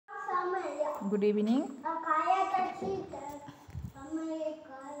Good evening.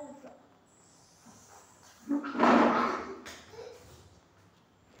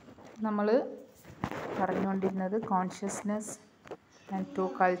 നമ്മൾ പറഞ്ഞുകൊണ്ടിരുന്നത് consciousness and true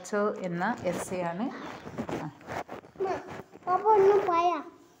culture എന്ന എസ്സേ ആണ്.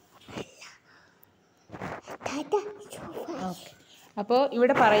 അപ്പോൾ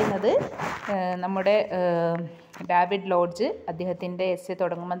ഇവിടെ പറയുന്നത് നമ്മുടെ ഡേവിഡ് ലോഡ്ജ് അദ്ദേഹത്തിൻ്റെ എസ്സേ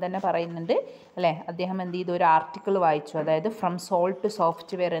തുടങ്ങുമ്പോൾ തന്നെ പറയുന്നുണ്ട് അല്ലേ, അദ്ദേഹം എന്ത് ചെയ്തു, ഒരു ആർട്ടിക്കിൾ വായിച്ചു. അതായത് ഫ്രം സോൾ ടു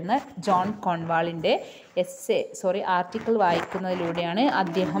സോഫ്റ്റ്വെയർ എന്ന ജോൺ കോൺവാളിൻ്റെ ആർട്ടിക്കിൾ വായിക്കുന്നതിലൂടെയാണ്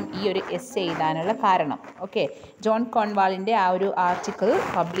അദ്ദേഹം ഈ ഒരു എസ്സേ എഴുതാനുള്ള കാരണം. ഓക്കെ, ജോൺ കോൺവാളിൻ്റെ ആ ഒരു ആർട്ടിക്കിൾ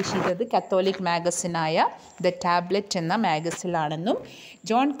പബ്ലിഷ് ചെയ്തത് കത്തോലിക് മാഗസിനായ ദ ടാബ്ലറ്റ് എന്ന മാഗസിനിലാണെന്നും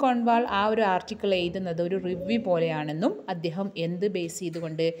ജോൺ കോൺവാൾ ആ ഒരു ആർട്ടിക്കിൾ എഴുതുന്നത് ഒരു റിവ്യൂ പോലെയാണെന്നും അദ്ദേഹം എന്ത് ബേസ്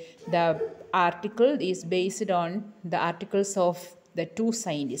ചെയ്തുകൊണ്ട് the article is based on the articles of the two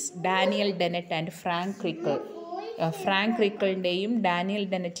scientist Daniel Dennett and Frank റിക്കിളിൻ്റെയും Daniel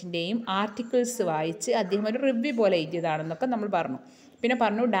ഡെനറ്റിൻ്റെയും articles വായിച്ച് അദ്ദേഹം ഒരു റിവ്യൂ പോലെ എഴുതിയതാണെന്നൊക്കെ നമ്മൾ പറഞ്ഞു. പിന്നെ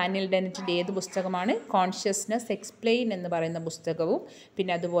പറഞ്ഞു ഡാനിയൽ ഡെനറ്റിൻ്റെ ഏത് പുസ്തകമാണ്, കോൺഷ്യസ്നെസ് എക്സ്പ്ലെയിൻ എന്ന് പറയുന്ന പുസ്തകവും,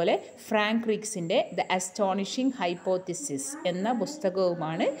 പിന്നെ അതുപോലെ ഫ്രാങ്ക് റിക്സിൻ്റെ ദ അസ്റ്റോണിഷിംഗ് ഹൈപ്പോത്തിസിസ് എന്ന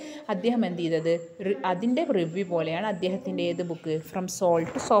പുസ്തകവുമാണ് അദ്ദേഹം എന്ത് ചെയ്തത്, അതിൻ്റെ റിവ്യൂ പോലെയാണ് അദ്ദേഹത്തിൻ്റെ ഏത് book, from soul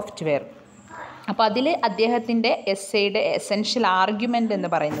to software. അപ്പോൾ അതിൽ അദ്ദേഹത്തിൻ്റെ എസ്സേയുടെ എസെൻഷ്യൽ ആർഗ്യുമെൻ്റ് എന്ന്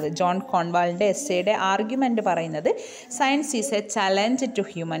പറയുന്നത്, ജോൺ കോൺവാളിൻ്റെ എസ്സേയുടെ ആർഗ്യുമെൻ്റ് പറയുന്നത് science is A challenge to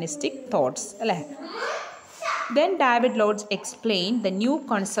humanistic thoughts അല്ലേ. Then David lodge explain the new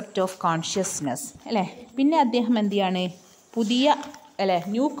concept of consciousness അല്ലേ. പിന്നെ അദ്ദേഹം എന്ത് ചെയ്യാണ്, പുതിയ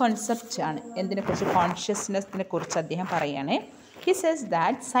ന്യൂ കോൺസെപ്റ്റ് ആണ് എന്തിനെക്കുറിച്ച്, കോൺഷ്യസ്നെസ്സിനെ കുറിച്ച് അദ്ദേഹം പറയുകയാണ്. He says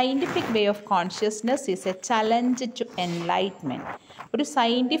that scientific way of consciousness is a challenge to enlightenment. ഒരു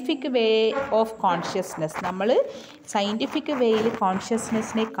സയൻറ്റിഫിക് വേ ഓഫ് കോൺഷ്യസ്നെസ്, നമ്മൾ സയൻറ്റിഫിക് വേയിൽ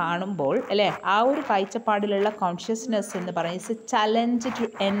കോൺഷ്യസ്നെസ്സിനെ കാണുമ്പോൾ അല്ലേ, ആ ഒരു കാഴ്ചപ്പാടിലുള്ള കോൺഷ്യസ്നെസ് എന്ന് പറയുന്നത് ചലഞ്ച് ടു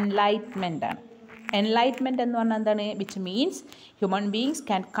എൻലൈറ്റ്മെൻ്റ് ആണ്. എൻലൈറ്റ്മെൻറ്റ് എന്ന് പറഞ്ഞാൽ എന്താണ്, which means human beings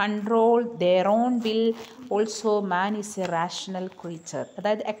can control their own will, also man is A rational creature.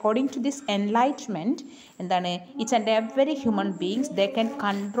 അതായത് അക്കോർഡിംഗ് ടു ദിസ് എൻലൈറ്റ്മെൻറ്റ് എന്താണ്, each and every human beings they can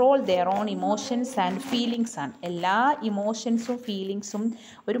control their own emotions and feelings ആണ്. എല്ലാ ഇമോഷൻസും ഫീലിങ്സും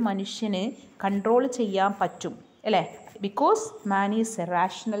ഒരു മനുഷ്യന് control ചെയ്യാൻ പറ്റും അല്ലേ, because man is A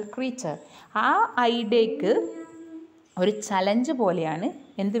rational creature. ആ ഐഡിയക്ക് ഒരു ചലഞ്ച് പോലെയാണ്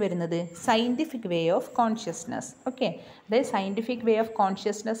എന്ത് വരുന്നത്, scientific way of consciousness. Okay, അതായത് സയൻറ്റിഫിക് വേ ഓഫ്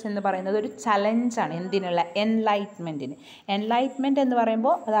കോൺഷ്യസ്നെസ് എന്ന് പറയുന്നത് ഒരു ചലഞ്ചാണ് എന്തിനുള്ള, എൻലൈറ്റ്മെൻറ്റിന്. എൻലൈറ്റ്മെൻറ്റ് എന്ന്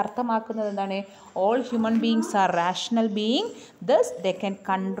പറയുമ്പോൾ അത് അർത്ഥമാക്കുന്നത് എന്താണ്, all human beings are rational being, thus they can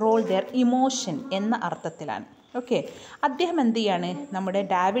control there emotion എന്ന അർത്ഥത്തിലാണ്. ഓക്കെ, അദ്ദേഹം എന്ത് ചെയ്യാണ്, നമ്മുടെ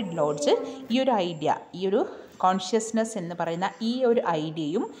ഡേവിഡ് ലോഡ്ജ് ഈ ഒരു ഐഡിയ, ഈ ഒരു കോൺഷ്യസ്നെസ് എന്ന് പറയുന്ന ഈ ഒരു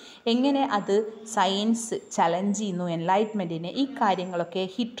ഐഡിയയും എങ്ങനെ അത് സയൻസ് ചലഞ്ച് ചെയ്യുന്നു എൻലൈറ്റ്മെൻറ്റിനെ, ഈ കാര്യങ്ങളൊക്കെ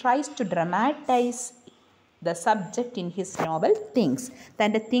he tries to dramatise the subject in his novel things.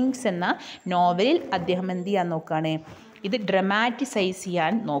 തൻ്റെ തിങ്സ് എന്ന നോവലിൽ അദ്ദേഹം എന്ത് ചെയ്യാൻ നോക്കുകയാണ്, ഇത് ഡ്രമാറ്റിസൈസ്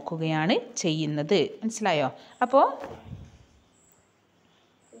ചെയ്യാൻ നോക്കുകയാണ് ചെയ്യുന്നത്. മനസ്സിലായോ? അപ്പോൾ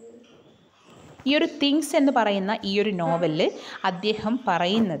ഈ ഒരു തിങ്സ് എന്ന് പറയുന്ന ഈ ഒരു നോവലിൽ അദ്ദേഹം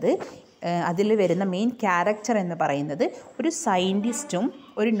പറയുന്നത്, അതിൽ വരുന്ന മെയിൻ ക്യാരക്ടർ എന്ന് പറയുന്നത് ഒരു സയൻറ്റിസ്റ്റും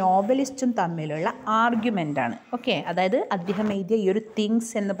ഒരു നോവലിസ്റ്റും തമ്മിലുള്ള ആർഗ്യുമെൻ്റാണ്. ഓക്കെ, അതായത് അദ്ദേഹം എഴുതിയ ഈ ഒരു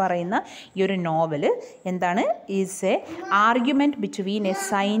തിങ്സ് എന്ന് പറയുന്ന ഈ ഒരു നോവൽ എന്താണ്, is A argument between A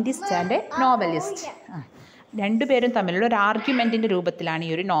scientist and A novelist. രണ്ടുപേരും തമ്മിലുള്ള ഒരു ആർഗ്യുമെൻറ്റിൻ്റെ രൂപത്തിലാണ്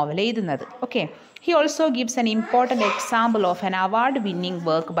ഈ ഒരു നോവൽ എഴുതുന്നത്. Okay, he also gives an important example of an award winning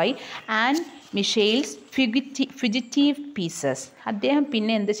work by an Michael's fugitive pieces. അദ്ദേഹം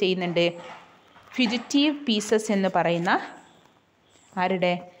പിന്നെ എന്ത് ചെയ്യുന്നുണ്ട്, ഫ്യൂജിറ്റീവ് പീസസ് എന്ന് പറയുന്ന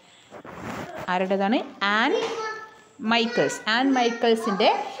ആരുടേതാണ്, ആൻ മൈക്കിൾസിൻ്റെ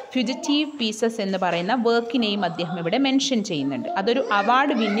ഫ്യൂജിറ്റീവ് പീസസ് എന്ന് പറയുന്ന വർക്കിനെയും അദ്ദേഹം ഇവിടെ മെൻഷൻ ചെയ്യുന്നുണ്ട്. അതൊരു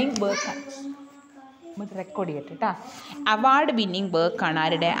അവാർഡ് വിന്നിംഗ് വർക്കാണ്, റെക്കോർഡ് ചെയ്യട്ടെ കേട്ടോ. അവാർഡ് വിന്നിംഗ് വർക്കാണ്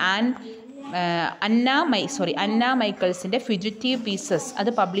ആരുടെ, അന്ന മൈക്കിൾസിൻ്റെ ഫ്യൂജിറ്റീവ് പീസസ്. അത്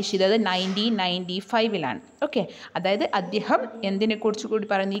പബ്ലിഷ് ചെയ്തത് 1995 ഓക്കെ, അതായത് അദ്ദേഹം എന്തിനെക്കുറിച്ച് കൂടി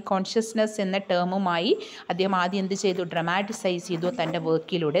പറയുന്നത്, ഈ കോൺഷ്യസ്നെസ് എന്ന ടേമുമായി അദ്ദേഹം ആദ്യം എന്ത് ചെയ്തു, ഡ്രമാറ്റിസൈസ് ചെയ്തു തൻ്റെ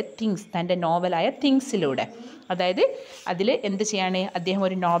വർക്കിലൂടെ, തിങ്സ്, തൻ്റെ നോവലായ തിങ്സിലൂടെ. അതായത് അതിൽ എന്ത് ചെയ്യാണ്, അദ്ദേഹം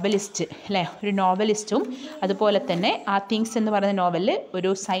ഒരു നോവലിസ്റ്റ് അല്ലേ, ഒരു നോവലിസ്റ്റും അതുപോലെ തന്നെ ആ തിങ്സ് എന്ന് പറയുന്ന നോവലിൽ ഒരു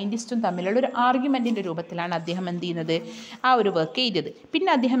സയൻറ്റിസ്റ്റും തമ്മിലുള്ള ഒരു ആർഗ്യുമെൻറ്റിൻ്റെ രൂപത്തിലാണ് അദ്ദേഹം എന്ത് ചെയ്യുന്നത്, ആ ഒരു വർക്ക് ചെയ്തത്.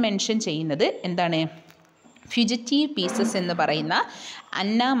 പിന്നെ അദ്ദേഹം മെൻഷൻ ചെയ്യുന്നത് എന്താണ്, ഫ്യൂജിറ്റീവ് പീസസ് എന്ന് പറയുന്ന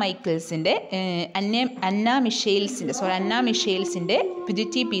അന്ന മിഷേൽസിൻ്റെ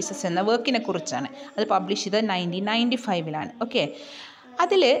ഫ്യൂജിറ്റീവ് പീസസ് എന്ന വർക്കിനെ കുറിച്ചാണ്. അത് പബ്ലിഷ് ചെയ്തത് 1995 ഓക്കെ,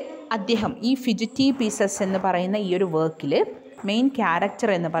 അതിൽ അദ്ദേഹം ഈ ഫ്യൂജിറ്റീവ് പീസസ് എന്ന് പറയുന്ന ഈ ഒരു വർക്കിൽ മെയിൻ ക്യാരക്ടർ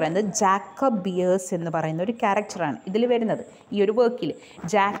എന്ന് പറയുന്നത് ജാക്കബ് ബിയേഴ്സ് എന്ന് പറയുന്ന ഒരു ക്യാരക്ടറാണ് ഇതിൽ വരുന്നത്. ഈ ഒരു വർക്കിൽ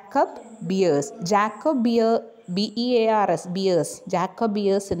Jacob BEARS bears, Jacob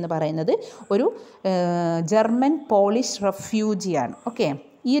bears എന്ന് പറയുന്നത് ഒരു ജർമ്മൻ പോളിഷ് റെഫ്യൂജിയാണ്. ഓക്കെ,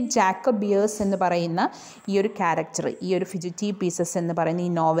 ഈ ജാക്കബ് ബിയേഴ്സ് എന്ന് പറയുന്ന ഈ ഒരു ക്യാരക്ടർ, ഈ ഒരു ഫ്യൂജിറ്റീവ് പീസസ് എന്ന് പറയുന്ന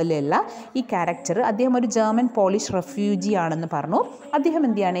ഈ നോവലുള്ള ഈ ക്യാരക്ടർ, അദ്ദേഹം ഒരു ജർമ്മൻ പോളിഷ് റെഫ്യൂജി ആണെന്ന് പറഞ്ഞു. അദ്ദേഹം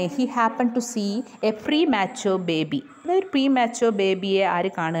എന്ത് ചെയ്യാണ്, he happen to see A pre മാച്ചോ baby, അതായത് പ്രീ മാച്ചോ ബേബിയെ ആര്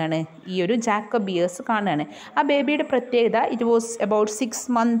കാണുകയാണ്, ഈ ഒരു ജാക്കബ് ബിയേഴ്സ് കാണുകയാണ്. ആ ബേബിയുടെ പ്രത്യേകത it was about 6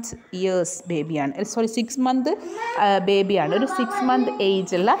 months ബേബിയാണ്, 6 month ബേബിയാണ്, ഒരു 6 month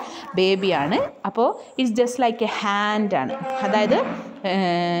ഏജുള്ള ബേബിയാണ്. അപ്പോൾ it's just like A hand ആണ്, അതായത്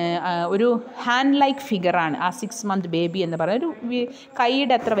ഒരു ഹാൻഡ് ലൈക്ക് ഫിഗറാണ് ആ 6 month ബേബി എന്ന് പറയുന്നത്. ഒരു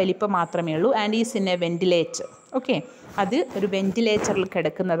കൈയുടെ അത്ര വലിപ്പം മാത്രമേ ഉള്ളൂ. And is in A ventilator. Okay, അത് ഒരു വെൻറ്റിലേറ്ററിൽ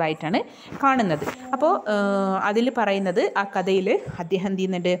കിടക്കുന്നതായിട്ടാണ് കാണുന്നത്. അപ്പോൾ അതിൽ പറയുന്നത്, ആ കഥയിൽ അദ്ദേഹം എന്ത്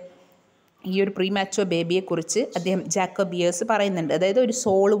ചെയ്യുന്നുണ്ട്, ഈ ഒരു പ്രീമാച്ചോ ബേബിയെക്കുറിച്ച് അദ്ദേഹം ജാക്കബ് ബിയേഴ്സ് പറയുന്നുണ്ട്. അതായത് ഒരു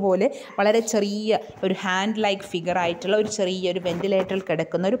സോള് പോലെ വളരെ ചെറിയ ഒരു ഹാൻഡ് ലൈക്ക് ഫിഗർ ആയിട്ടുള്ള ഒരു ചെറിയൊരു വെൻറ്റിലേറ്ററിൽ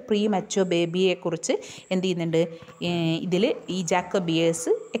കിടക്കുന്ന ഒരു പ്രീമാച്ചോ ബേബിയെക്കുറിച്ച് എന്ത് ചെയ്യുന്നുണ്ട്, ഇതിൽ ഈ ജാക്കബ്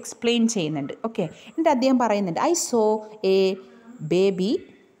ബിയേഴ്സ് എക്സ്പ്ലെയിൻ ചെയ്യുന്നുണ്ട്. ഓക്കെ, എന്നിട്ട് അദ്ദേഹം പറയുന്നുണ്ട്, I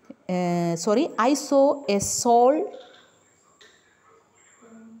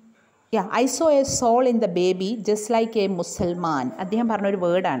saw a soul in the baby just like a Musalman. അദ്ദേഹം പറഞ്ഞൊരു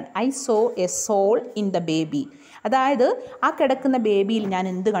വേർഡാണ് I saw a soul in the baby. അതായത് ആ കിടക്കുന്ന ബേബിയിൽ ഞാൻ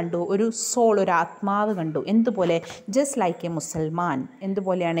എന്ത് കണ്ടു, ഒരു സോൾ, ഒരു ആത്മാവ് കണ്ടു. എന്തുപോലെ, ജസ്റ്റ് ലൈക്ക് എ മുസൽമാൻ,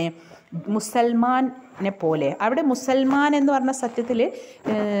 എന്തുപോലെയാണ്, മുസൽമാനെ പോലെ. അവിടെ മുസൽമാൻ എന്ന് പറഞ്ഞ സത്യത്തിൽ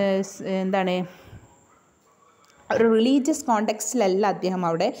എന്താണ്, ഒരു റിലീജിയസ് കോണ്ടെക്സ്റ്റിലല്ല അദ്ദേഹം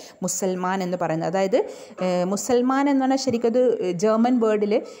അവിടെ മുസൽമാൻ എന്ന് പറയുന്നത്. അതായത് മുസൽമാൻ എന്ന് പറഞ്ഞാൽ ശരിക്കും ജർമ്മൻ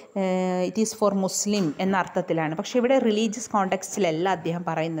വേർഡിൽ ഇറ്റ് ഈസ് ഫോർ മുസ്ലിം എന്ന അർത്ഥത്തിലാണ്. പക്ഷേ ഇവിടെ റിലീജിയസ് കോണ്ടെക്സ്റ്റിലല്ല അദ്ദേഹം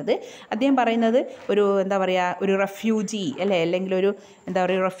പറയുന്നത്. അദ്ദേഹം പറയുന്നത് ഒരു എന്താ പറയുക, ഒരു റെഫ്യൂജി അല്ലേ, അല്ലെങ്കിൽ ഒരു എന്താ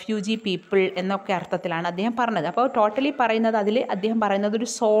പറയുക റെഫ്യൂജി പീപ്പിൾ എന്നൊക്കെ അർത്ഥത്തിലാണ് അദ്ദേഹം പറഞ്ഞത്. അപ്പോൾ ടോട്ടലി പറയുന്നത്, അതിൽ അദ്ദേഹം പറയുന്നത് ഒരു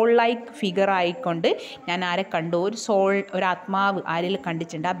സോൾ ലൈക്ക് ഫിഗർ ആയിക്കൊണ്ട് ഞാൻ ആരെ കണ്ടു, ഒരു സോൾ, ഒരു ആത്മാവ് ആരിൽ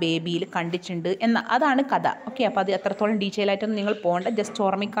കണ്ടിട്ടുണ്ട്, ആ ബേബിയിൽ കണ്ടിട്ടുണ്ട് എന്ന, അതാണ് കഥ. ഓക്കെ, അപ്പോൾ അത് എത്രത്തോളം ഡീറ്റെയിൽ ആയിട്ടൊന്നും നിങ്ങൾ പോകേണ്ട, ജസ്റ്റ്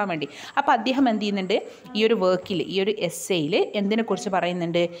ഓർമ്മിക്കാൻ വേണ്ടി. അപ്പോൾ അദ്ദേഹം എന്ത് ചെയ്യുന്നുണ്ട്, ഈ ഒരു വർക്കിൽ, ഈ ഒരു എസ്സേയിൽ എന്തിനെക്കുറിച്ച്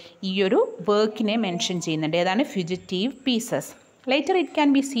പറയുന്നുണ്ട്, ഈ ഒരു വർക്കിനെ മെൻഷൻ ചെയ്യുന്നുണ്ട്. ഏതാണ്, fugitive pieces. Later it can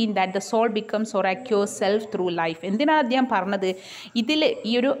be seen that the soul becomes or acquires self through life. എന്തിനാണ് അദ്ദേഹം പറഞ്ഞത്, ഇതിൽ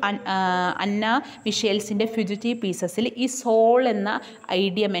ഈ ഒരു അന്ന മിഷേൽസിൻ്റെ ഫ്യൂജിറ്റീവ് പീസസിൽ ഈ സോൾ എന്ന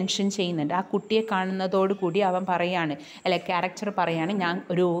ഐഡിയ മെൻഷൻ ചെയ്യുന്നുണ്ട്. ആ കുട്ടിയെ കാണുന്നതോടുകൂടി അവൻ പറയാണ്, അല്ലെ ക്യാരക്ടർ പറയാണ്, ഞാൻ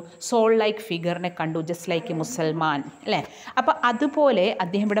ഒരു സോൾ ലൈക്ക് ഫിഗറിനെ കണ്ടു, ജസ്റ്റ് ലൈക്ക് എ മുസൽമാൻ അല്ലേ. അപ്പോൾ അതുപോലെ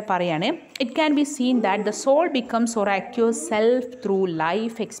അദ്ദേഹം ഇവിടെ പറയാണ്, it can be seen that the soul becomes or ആക്വേഴ്സ് self through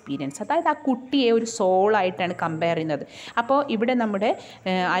life experience. അതായത് ആ കുട്ടിയെ ഒരു സോളായിട്ടാണ് കമ്പയർ ചെയ്യുന്നത്. അപ്പോൾ ഇവിടെ നമ്മുടെ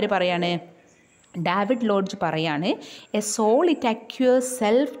ആര് പറയാണ്, ഡേവിഡ് ലോഡ്ജ് പറയാണ്, A soul it acquires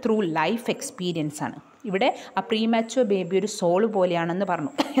self through life experience ആണ്. ഇവിടെ ആ പ്രീമാച്ചോ ബേബി ഒരു സോൾ പോലെയാണെന്ന്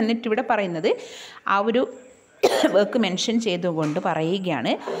പറഞ്ഞു. എന്നിട്ടിവിടെ പറയുന്നത് ആ ഒരു വർക്ക് മെൻഷൻ ചെയ്തുകൊണ്ട്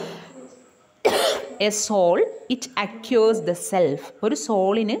പറയുകയാണ്, A soul it acquires the self. ഒരു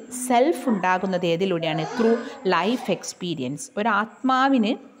സോളിന് സെൽഫ് ഉണ്ടാകുന്നത് ഏതിലൂടെയാണ്, ത്രൂ ലൈഫ് എക്സ്പീരിയൻസ്. ഒരു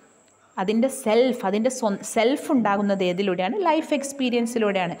ആത്മാവിന് അതിൻ്റെ സെൽഫ് ഉണ്ടാകുന്നത് ഏതിലൂടെയാണ്, ലൈഫ്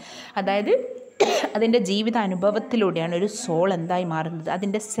എക്സ്പീരിയൻസിലൂടെയാണ്. അതായത് അതിൻ്റെ ജീവിത അനുഭവത്തിലൂടെയാണ് ഒരു സോൾ എന്തായി മാറുന്നത്,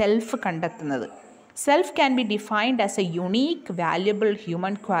 അതിൻ്റെ സെൽഫ് കണ്ടെത്തുന്നത്. Self can be defined as A unique valuable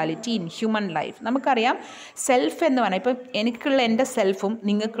human quality in human life. നമുക്കറിയാം സെൽഫ് എന്ന് പറഞ്ഞാൽ, ഇപ്പം എനിക്കുള്ള എൻ്റെ സെൽഫും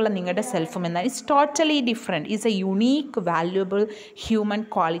നിങ്ങൾക്കുള്ള നിങ്ങളുടെ സെൽഫും എന്നാൽ it's totally different. Is A unique valuable human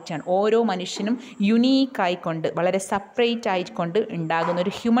ക്വാളിറ്റിയാണ്. ഓരോ മനുഷ്യനും യുണീക്കായിക്കൊണ്ട്, വളരെ സെപ്പറേറ്റ് ആയിക്കൊണ്ട് ഉണ്ടാകുന്ന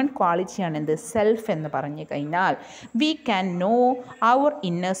ഒരു ഹ്യൂമൻ ക്വാളിറ്റിയാണ് എന്ത്, സെൽഫ് എന്ന് പറഞ്ഞു കഴിഞ്ഞാൽ. We can no our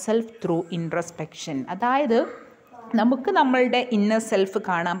inner self through ഇൻട്രസ്പെക്ഷൻ. അതായത് നമുക്ക് നമ്മളുടെ ഇന്നർ സെൽഫ്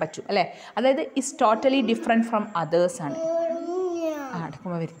കാണാൻ പറ്റും അല്ലേ. അതായത് ഇറ്റ്സ് ടോട്ടലി ഡിഫറെൻറ്റ് ഫ്രം അതേഴ്സാണ്.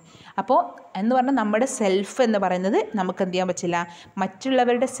 അടക്കുമ്പോൾ വരുന്നത്. അപ്പോൾ എന്ന് പറഞ്ഞാൽ നമ്മുടെ സെൽഫ് എന്ന് പറയുന്നത് നമുക്ക് എന്ത് ചെയ്യാൻ പറ്റില്ല,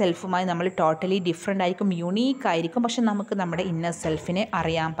 മറ്റുള്ളവരുടെ സെൽഫുമായി നമ്മൾ ടോട്ടലി ഡിഫറെൻ്റ് ആയിരിക്കും, യുണീക്ക് ആയിരിക്കും. പക്ഷെ നമുക്ക് നമ്മുടെ ഇന്നർ സെൽഫിനെ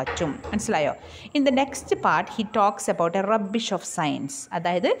അറിയാൻ പറ്റും. മനസ്സിലായോ? In the next part he talks about A rubbish of science.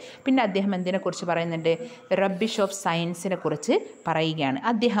 അതായത് പിന്നെ അദ്ദേഹം എന്തിനെക്കുറിച്ച് പറയുന്നുണ്ട്, റബ്ബിഷ് ഓഫ് സയൻസിനെ കുറിച്ച് പറയുകയാണ്.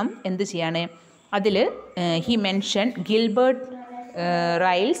 അദ്ദേഹം എന്ത് ചെയ്യാണ്, അതിൽ he mention Gilbert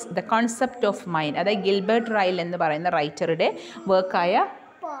Ryle's the concept of mind. അതായത് ഗിൽബർട്ട് റൈൽ എന്ന് പറയുന്ന റൈറ്ററുടെ വർക്കായ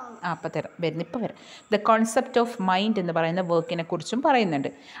ദ കോൺസെപ്റ്റ് ഓഫ് മൈൻഡ് എന്ന് പറയുന്ന വർക്കിനെ കുറിച്ചും പറയുന്നുണ്ട്.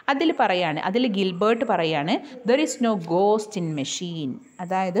 അതിൽ ഗിൽബർട്ട് പറയാണ്, there is no ghost in machine.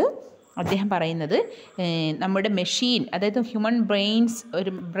 അതായത് അദ്ദേഹം പറയുന്നത് നമ്മുടെ മെഷീൻ, അതായത് ഹ്യൂമൻ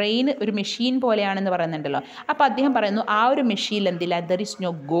ബ്രെയിൻ ഒരു മെഷീൻ പോലെയാണെന്ന് പറയുന്നുണ്ടല്ലോ. അപ്പോൾ അദ്ദേഹം പറയുന്നു ആ ഒരു മെഷീനിൽ എന്തില്ല, there is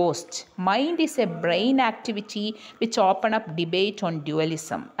no ghost. Mind is A brain activity which open up debate on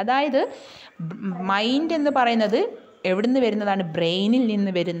dualism. അതായത് മൈൻഡ് എന്ന് പറയുന്നത് എവിടെ നിന്ന് വരുന്നതാണ്? ബ്രെയിനിൽ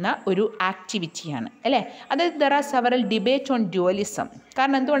നിന്ന് വരുന്ന ഒരു ആക്ടിവിറ്റിയാണ് അല്ലേ. അതായത് there are several debate on dualism.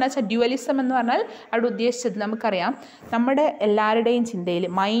 കാരണം എന്തുകൊണ്ടാണെന്ന് വെച്ചാൽ ഡ്യുവലിസം എന്ന് പറഞ്ഞാൽ അവിടെ ഉദ്ദേശിച്ചത് നമുക്കറിയാം, നമ്മുടെ എല്ലാവരുടെയും ചിന്തയിൽ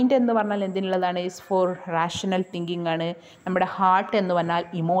മൈൻഡ് എന്ന് പറഞ്ഞാൽ എന്തിനുള്ളതാണ്? ഈസ് ഫോർ റാഷണൽ തിങ്കിങ് ആണ്. നമ്മുടെ ഹാർട്ട് എന്ന് പറഞ്ഞാൽ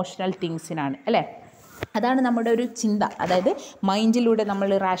ഇമോഷണൽ തിങ്സിനാണ് അല്ലേ. അതാണ് നമ്മുടെ ഒരു ചിന്ത. അതായത് മൈൻഡിലൂടെ നമ്മൾ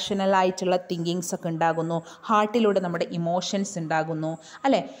റാഷണലായിട്ടുള്ള തിങ്കിങ്സ് ഒക്കെ ഉണ്ടാകുന്നു, ഹാർട്ടിലൂടെ നമ്മുടെ ഇമോഷൻസ് ഉണ്ടാകുന്നു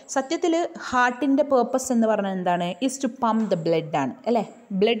അല്ലേ. സത്യത്തിൽ ഹാർട്ടിൻ്റെ പേർപ്പസ് എന്ന് പറഞ്ഞാൽ എന്താണ്? Is to pump the blood ആണ് അല്ലേ.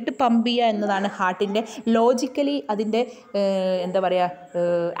 ബ്ലഡ് പമ്പ് ചെയ്യുക എന്നതാണ് ഹാർട്ടിൻ്റെ ലോജിക്കലി അതിൻ്റെ എന്താ പറയുക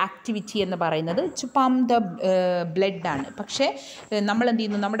ആക്ടിവിറ്റി എന്ന് പറയുന്നത്. ടു പമ്പ് ദ ബ്ലഡ് ആണ്. പക്ഷേ നമ്മൾ എന്ത്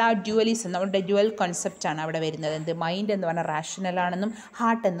ചെയ്യുന്നു, നമ്മുടെ ആ ഡ്യുവലിസം, നമ്മുടെ ഡ്യുവൽ കൺസെപ്റ്റാണ് അവിടെ വരുന്നത്. എന്ത്? മൈൻഡ് എന്ന് പറഞ്ഞാൽ റാഷണലാണെന്നും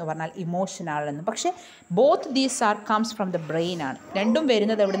ഹാർട്ട് എന്ന് പറഞ്ഞാൽ ഇമോഷനാണെന്നും. പക്ഷേ both these are comes from the brain ആണ്. രണ്ടും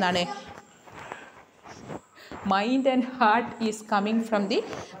വരുന്നത് എവിടെ നിന്നാണ്? Mind and heart is coming from the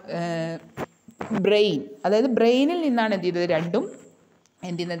brain. അതായത് ബ്രെയിനിൽ നിന്നാണ് എന്ത് ചെയ്തത്? രണ്ടും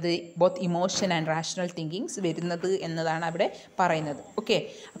എന്ത് ചെയ്യുന്നത്? Both emotion and rational thinkings വരുന്നത് എന്നതാണ് അവിടെ പറയുന്നത്. ഓക്കെ,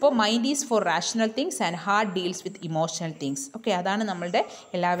 അപ്പോൾ mind is four rational things and heart deals with emotional things. Okay, അതാണ് നമ്മളുടെ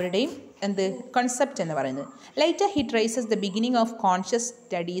എല്ലാവരുടെയും എന്ത് കൺസെപ്റ്റ് എന്ന് പറയുന്നത്. Later he traces the beginning of conscious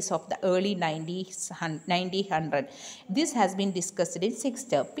studies of the early 1900. This has been discussed in 6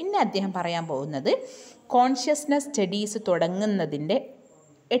 step. പിന്നെ അദ്ദേഹം പറയാൻ പോകുന്നത് കോൺഷ്യസ്നസ് സ്റ്റഡീസ് തുടങ്ങുന്നതിൻ്റെ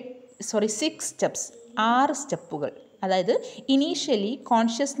 6 സ്റ്റെപ്സ്, 6 സ്റ്റെപ്പുകൾ. അതായത് initially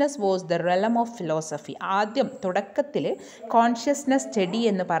consciousness was the realm of philosophy. ആദ്യം തുടക്കത്തിൽ കോൺഷ്യസ്നസ് സ്റ്റഡി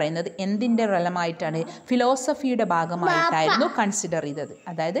എന്ന് പറയുന്നത് എന്തിൻ്റെ റെലമായിട്ടാണ്? ഫിലോസഫിയുടെ ഭാഗമായിട്ടായിരുന്നു കൺസിഡർ ചെയ്തത്.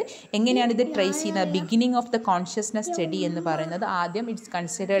 അതായത് എങ്ങനെയാണ് ഇത് ട്രേസ് ചെയ്യുന്നത്? Beginning of the consciousness study എന്ന് പറയുന്നത് ആദ്യം it's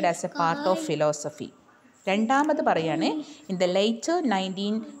considered as A part of philosophy. രണ്ടാമത് പറയാണ് in the later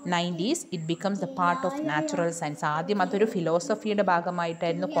 1990s it becomes the part of natural science. ആദ്യം അതൊരു ഫിലോസഫിയുടെ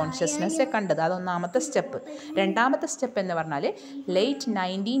ഭാഗമായിട്ടായിരുന്നു കോൺഷ്യസ്നെസ്സെ കണ്ടത്. അതൊന്നാമത്തെ സ്റ്റെപ്പ്. രണ്ടാമത്തെ സ്റ്റെപ്പ് എന്ന് പറഞ്ഞാൽ ലേറ്റ്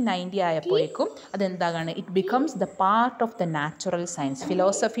 1990 ആയപ്പോഴേക്കും അതെന്താകാണ്? It becomes the part of the natural science.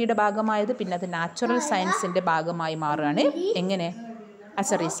 ഫിലോസഫിയുടെ ഭാഗമായത് പിന്നെ അത് നാച്ചുറൽ സയൻസിൻ്റെ ഭാഗമായി മാറുകയാണ്. എങ്ങനെ?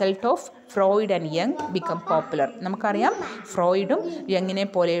 As A result of Freud and young become popular. നമുക്കറിയാം ഫ്രോയിഡും യങ്ങിനെ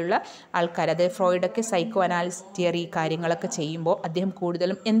പോലെയുള്ള ആൾക്കാർ, അതായത് ഫ്രോയിഡൊക്കെ സൈക്കോ അനാലിസിസ് തിയറി കാര്യങ്ങളൊക്കെ ചെയ്യുമ്പോൾ അദ്ദേഹം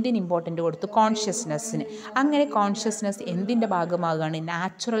കൂടുതലും എന്തിന് ഇമ്പോർട്ടൻ്റ് കൊടുത്തു? കോൺഷ്യസ്നെസ്സിന്. അങ്ങനെ കോൺഷ്യസ്നെസ് എന്തിൻ്റെ ഭാഗമാവുകയാണ്?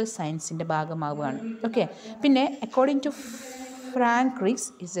 നാച്ചുറൽ സയൻസിൻ്റെ ഭാഗമാവുകയാണ്. ഓക്കെ, പിന്നെ according to Frank റിക്സ്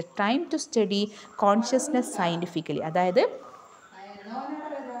is A time to study consciousness scientifically. അതായത്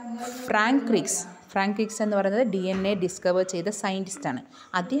ഫ്രാങ്ക് റിക്സ് എന്ന് പറയുന്നത് DNA ഡിസ്കവർ ചെയ്ത സയൻറ്റിസ്റ്റാണ്.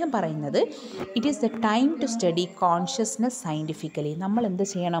 അദ്ദേഹം പറയുന്നത് it is the time to study consciousness scientifically. നമ്മൾ എന്ത്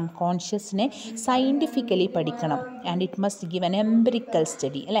ചെയ്യണം? കോൺഷ്യസിനെ സയൻറ്റിഫിക്കലി പഠിക്കണം. And it must give N empirical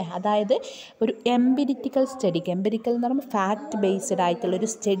study അല്ലേ. അതായത് ഒരു എംപിരിക്കൽ സ്റ്റഡിക്ക്, എംപിരിക്കൽ എന്ന് പറയുമ്പോൾ ഫാക്റ്റ് ബേസ്ഡ്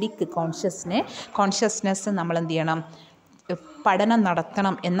ആയിട്ടുള്ളൊരു സ്റ്റഡിക്ക് കോൺഷ്യസ്നെസ് നമ്മൾ എന്ത് ചെയ്യണം? പഠനം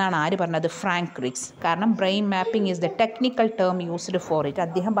നടത്തണം എന്നാണ് ആര് പറഞ്ഞത്? ഫ്രാങ്ക് റിക്സ്. കാരണം brain mapping is the technical term used for it.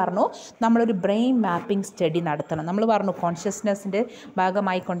 അദ്ദേഹം പറഞ്ഞു നമ്മളൊരു ബ്രെയിൻ മാപ്പിംഗ് സ്റ്റഡി നടത്തണം. നമ്മൾ പറഞ്ഞു കോൺഷ്യസ്നെസ്സിൻ്റെ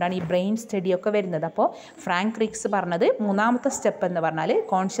ഭാഗമായിക്കൊണ്ടാണ് ഈ ബ്രെയിൻ സ്റ്റഡിയൊക്കെ വരുന്നത്. അപ്പോൾ ഫ്രാങ്ക് റിക്സ് പറഞ്ഞത് മൂന്നാമത്തെ സ്റ്റെപ്പ് എന്ന് പറഞ്ഞാൽ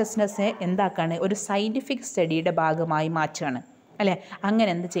കോൺഷ്യസ്നെസ്സിനെ എന്താക്കാണ്? ഒരു സയൻറ്റിഫിക് സ്റ്റഡിയുടെ ഭാഗമായി മാറ്റുകയാണ് അല്ലേ. അങ്ങനെ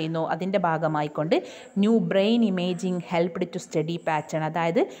എന്ത് ചെയ്യുന്നു? അതിൻ്റെ ഭാഗമായിക്കൊണ്ട് new brain imaging helped to study pattern.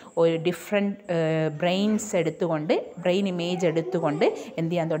 അതായത് ഒരു ഡിഫറെൻറ്റ് ബ്രെയിൻസ് എടുത്തുകൊണ്ട്, ബ്രെയിൻ ഇമേജ് എടുത്തുകൊണ്ട്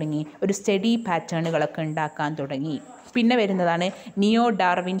എന്ത് ചെയ്യാൻ തുടങ്ങി? ഒരു സ്റ്റഡി പാറ്റേണുകളൊക്കെ ഉണ്ടാക്കാൻ തുടങ്ങി. പിന്നെ വരുന്നതാണ് നിയോ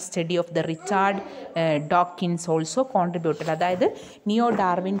Darwin study of the Richard Dawkins also contributed. അതായത് നിയോ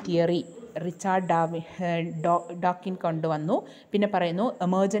ഡാർവിൻ തിയറി റിച്ചാർഡ് ഡോക്കിൻ കൊണ്ടുവന്നു. പിന്നെ പറയുന്നു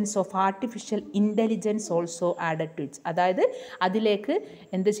emergence of artificial intelligence also added to its. അതായത് അതിലേക്ക്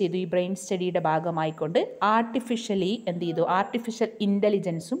എന്ത് ചെയ്തു? ഈ ബ്രെയിൻ സ്റ്റഡിയുടെ ഭാഗമായിക്കൊണ്ട് ആർട്ടിഫിഷ്യലി എന്ത് ചെയ്തു? ആർട്ടിഫിഷ്യൽ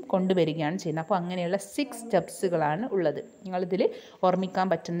ഇൻ്റലിജൻസും കൊണ്ടുവരികയാണ് ചെയ്യുന്നത്. അപ്പോൾ അങ്ങനെയുള്ള 6 സ്റ്റെപ്സുകളാണ് ഉള്ളത്. നിങ്ങളിതിൽ ഓർമ്മിക്കാൻ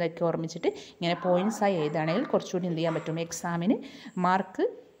പറ്റുന്നതൊക്കെ ഓർമ്മിച്ചിട്ട് ഇങ്ങനെ പോയിൻറ്റ്സായി എഴുതുകയാണെങ്കിൽ കുറച്ചുകൂടി എന്ത് ചെയ്യാൻ പറ്റും? എക്സാമിന് മാർക്ക്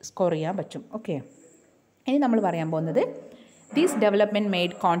സ്കോർ ചെയ്യാൻ പറ്റും. ഓക്കെ, ഇനി നമ്മൾ പറയാൻ പോകുന്നത് this development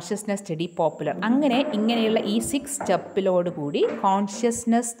made consciousness study popular. ഇങ്ങനെയുള്ള ഈ 6 സ്റ്റെപ്പിലോടുകൂടി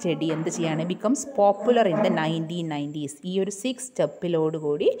കോൺഷ്യസ്നെസ് സ്റ്റഡി എന്ത് ചെയ്യാണ്? Becomes popular in the 1990s. ഈ ഒരു 6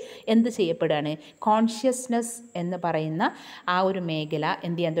 സ്റ്റെപ്പിലോടുകൂടി എന്ത് ചെയ്യപ്പെടുകയാണ്? കോൺഷ്യസ്നെസ് എന്ന് പറയുന്ന ആ ഒരു മേഖല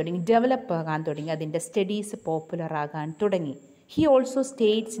എന്ത് ചെയ്യാൻ തുടങ്ങി? ഡെവലപ്പ് ആകാൻ തുടങ്ങി. അതിൻ്റെ സ്റ്റഡീസ് പോപ്പുലർ ആകാൻ തുടങ്ങി. He also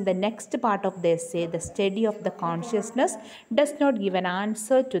states in the next part of the essay, the study of the consciousness does not give an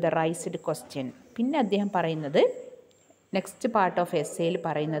answer to the raised question. പിന്നെ അദ്ദേഹം പറയുന്നത് നെക്സ്റ്റ് പാർട്ട് ഓഫ് എസ്സേയിൽ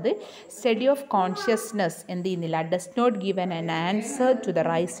പറയുന്നത് സ്റ്റഡി ഓഫ് കോൺഷ്യസ്നെസ് എന്ത് ചെയ്യുന്നില്ല, does not given an answer to the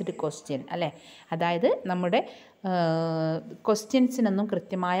raised question, അല്ലേ. അതായത് നമ്മുടെ ക്വസ്റ്റ്യൻസിനൊന്നും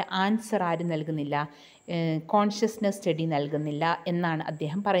കൃത്യമായ ആൻസർ ആരും നൽകുന്നില്ല, കോൺഷ്യസ്നെസ് സ്റ്റഡി നൽകുന്നില്ല എന്നാണ്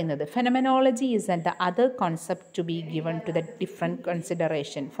അദ്ദേഹം പറയുന്നത്. ഫെനമെനോളജി is and the other concept to be given to the different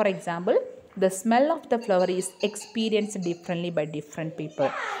consideration. For example, the smell of the flower is experienced differently by different people.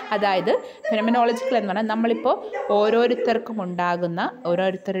 അതായത് ഫെനമെനോളജിക്കൽ എന്ന് പറഞ്ഞാൽ നമ്മളിപ്പോൾ ഓരോരുത്തർക്കും ഉണ്ടാകുന്ന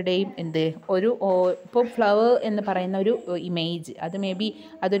ഓരോരുത്തരുടെയും ഇപ്പോൾ ഫ്ലവർ എന്ന് പറയുന്ന ഒരു ഇമേജ്, അത് മേ ബി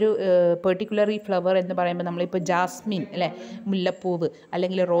അതൊരു പെർട്ടിക്കുലറി ഫ്ലവർ എന്ന് പറയുമ്പോൾ നമ്മളിപ്പോൾ ജാസ്മിൻ, അല്ലേ, മുല്ലപ്പൂവ്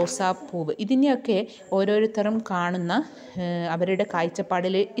അല്ലെങ്കിൽ റോസാപ്പൂവ്, ഇതിനെയൊക്കെ ഓരോരുത്തരും കാണുന്ന അവരുടെ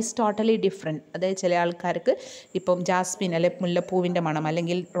കാഴ്ചപ്പാടിൽ ഇസ് ടോട്ടലി ഡിഫറെൻറ്റ്. അതായത് ചില ആൾക്കാർക്ക് ഇപ്പം ജാസ്മിൻ അല്ലെ മുല്ലപ്പൂവിൻ്റെ മണം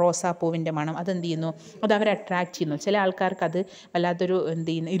അല്ലെങ്കിൽ റോസാപ്പൂവിൻ്റെ മണം അതെന്ത് ചെയ്യുന്നു, അത് അവരെ അട്രാക്റ്റ് ചെയ്യുന്നു. ചില ആൾക്കാർക്ക് അത് വല്ലാത്തൊരു എന്ത്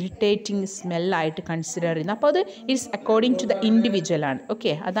ചെയ്യുന്നു, ഇറിറ്റേറ്റിംഗ് സ്മെല്ലായിട്ട് കൺസിഡർ ചെയ്യുന്നു. അപ്പോൾ അത് it's according to the individual ആണ്.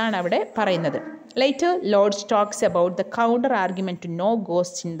 ഓക്കെ, അതാണ് അവിടെ പറയുന്നത്. Later Lord's talks about the counter argument to know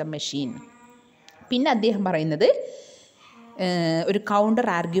ghost in the machine. പിന്നെ അദ്ദേഹം പറയുന്നത് ഒരു കൗണ്ടർ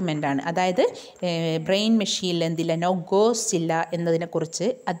ആർഗ്യുമെൻ്റ് ആണ്. അതായത് ബ്രെയിൻ മെഷീനിൽ എന്തില്ല, നോ ഗോസ്റ്റ് ഇല്ല എന്നതിനെക്കുറിച്ച്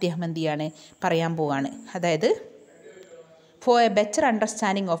അദ്ദേഹം എന്ത് ചെയ്യാണ്, പറയാൻ പോവുകയാണ്. അതായത് For a better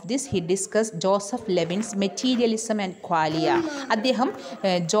understanding of this, he discussed Joseph Levin's Materialism and Qualia. അദ്ദേഹം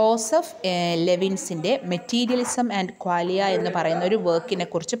ജോസഫ് ലെവിൻസിൻ്റെ മെറ്റീരിയലിസം ആൻഡ് ക്വാലിയ എന്ന് പറയുന്ന ഒരു വർക്കിനെ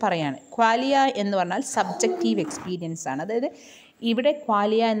കുറിച്ച് പറയാണ്. ക്വാലിയ എന്ന് പറഞ്ഞാൽ സബ്ജക്റ്റീവ് എക്സ്പീരിയൻസ് ആണ്. അതായത് ഇവിടെ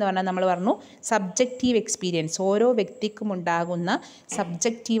ക്വാലിയ എന്ന് പറഞ്ഞാൽ നമ്മൾ പറഞ്ഞു സബ്ജക്റ്റീവ് എക്സ്പീരിയൻസ്, ഓരോ വ്യക്തിക്കും ഉണ്ടാകുന്ന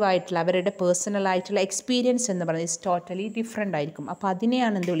സബ്ജക്റ്റീവായിട്ടുള്ള അവരുടെ പേഴ്സണലായിട്ടുള്ള എക്സ്പീരിയൻസ് എന്ന് പറയുന്നത് ഇസ് ടോട്ടലി ഡിഫറെൻ്റ് ആയിരിക്കും. അപ്പോൾ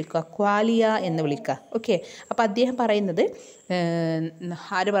അതിനെയാണ് എന്ത് വിളിക്കുക, ക്വാലിയ എന്ന് വിളിക്കുക. ഓക്കെ, അപ്പോൾ അദ്ദേഹം പറയുന്നത്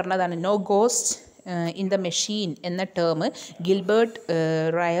ആര് പറഞ്ഞതാണ്, no ghost in the machine എന്ന ടേം ഗിൽബർട്ട്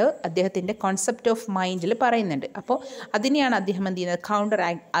റയർ അദ്ദേഹത്തിൻ്റെ കോൺസെപ്റ്റ് ഓഫ് മൈൻഡിൽ പറയുന്നുണ്ട്. അപ്പോൾ അതിനെയാണ് അദ്ദേഹം എന്ത് ചെയ്യുന്നത്, കൗണ്ടർ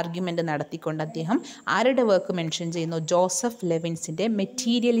ആർഗ്യുമെൻ്റ് നടത്തിക്കൊണ്ട് അദ്ദേഹം ആരുടെ വർക്ക് മെൻഷൻ ചെയ്യുന്നു, ജോസഫ് ലെവിൻസിൻ്റെ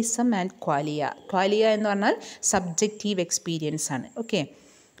മെറ്റീരിയലിസം ആൻഡ് ക്വാലിയ. ക്വാലിയ എന്ന് പറഞ്ഞാൽ സബ്ജക്റ്റീവ് എക്സ്പീരിയൻസ് ആണ്. ഓക്കെ,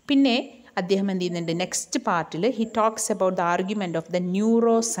 പിന്നെ അദ്ദേഹം എന്ത് ചെയ്യുന്നുണ്ട്, നെക്സ്റ്റ് പാർട്ടിൽ he talks about the argument of the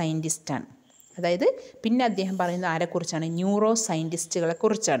neuro scientist ആണ്. അതായത് പിന്നെ അദ്ദേഹം പറയുന്നത് ആരെക്കുറിച്ചാണ്, ന്യൂറോ സയൻറ്റിസ്റ്റുകളെ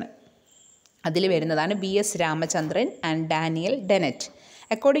കുറിച്ചാണ്. അതിൽ വരുന്നതാണ് VS Ramachandran and Daniel Dennett.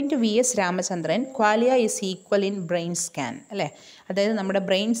 According to VS Ramachandran, ക്വാലിയ is equal in brain scan, അല്ലേ. അതായത് നമ്മുടെ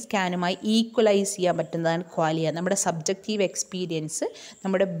ബ്രെയിൻ സ്കാനുമായി ഈക്വലൈസ് ചെയ്യാൻ പറ്റുന്നതാണ് ക്വാലിയ. നമ്മുടെ സബ്ജക്റ്റീവ് എക്സ്പീരിയൻസ്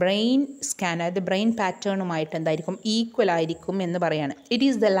നമ്മുടെ ബ്രെയിൻ സ്കാൻ, അതായത് ബ്രെയിൻ പാറ്റേണുമായിട്ട് എന്തായിരിക്കും, ഈക്വൽ ആയിരിക്കും എന്ന് പറയാണ്. It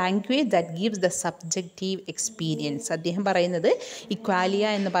is the language that gives the subjective experience. അദ്ദേഹം പറയുന്നത് ഈ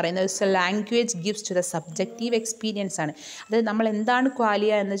ക്വാലിയ എന്ന് പറയുന്നത് language gives to the subjective experience ആണ്. അതായത് നമ്മൾ എന്താണ്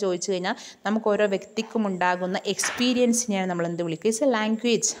ക്വാലിയ എന്ന് ചോദിച്ചു കഴിഞ്ഞാൽ നമുക്ക് ഓരോ വ്യക്തിക്കും ഉണ്ടാകുന്ന എക്സ്പീരിയൻസിനെയാണ് നമ്മൾ എന്ത് വിളിക്കുക, ഇറ്റ്സ് എ ലാംഗ്വേജ്.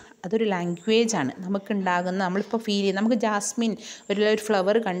 അതൊരു ലാംഗ്വേജാണ് നമുക്കുണ്ടാകുന്ന, നമ്മളിപ്പോൾ ഫീൽ ചെയ്യുന്നത്, നമുക്ക് ജാസ്മിൻ ഒരു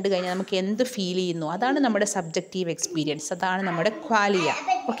ഫ്ലവർ കണ്ടു കഴിഞ്ഞാൽ നമുക്ക് എന്ത് ഫീൽ ചെയ്യുന്നു, അതാണ് നമ്മുടെ സബ്ജക്റ്റീവ് എക്സ്പീരിയൻസ്, അതാണ് നമ്മുടെ ക്വാലിയ.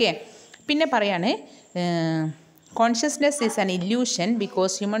 ഓക്കെ, പിന്നെ പറയാണ് consciousness is an illusion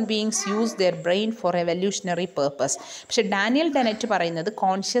because human beings use there brain four evolutionary purpose. പക്ഷേ ഡാനിയൽ ഡെനറ്റ് പറയുന്നത്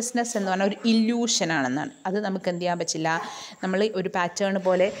കോൺഷ്യസ്നെസ് എന്ന് പറഞ്ഞാൽ ഒരു ഇല്യൂഷനാണെന്നാണ്. അത് നമുക്ക് എന്ത് ചെയ്യാൻ പറ്റില്ല, നമ്മൾ ഒരു പാറ്റേൺ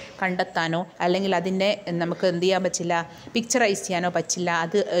പോലെ കണ്ടെത്താനോ അല്ലെങ്കിൽ അതിൻ്റെ നമുക്ക് എന്ത് ചെയ്യാൻ പറ്റില്ല, പിക്ചറൈസ് ചെയ്യാനോ പറ്റില്ല.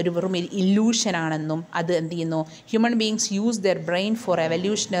 അത് ഒരു വെറും ഇല്യൂഷനാണെന്നും അത് എന്ത് ചെയ്യുന്നു, human beings use there brain four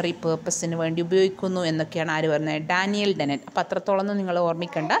evolutionary പേർപ്പസിന് വേണ്ടി ഉപയോഗിക്കുന്നു എന്നൊക്കെയാണ് ആര് പറഞ്ഞത്, ഡാനിയൽ ഡെനറ്റ്. അപ്പോൾ അത്രത്തോളം നിങ്ങൾ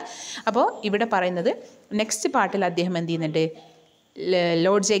ഓർമ്മിക്കേണ്ട. അപ്പോൾ ഇവിടെ പറയുന്നത് നെക്സ്റ്റ് പാർട്ടിൽ അദ്ദേഹം എന്ത് ചെയ്യുന്നുണ്ട്,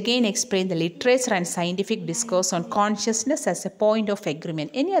 Lord's again explain the literature and scientific discourse on consciousness as A point of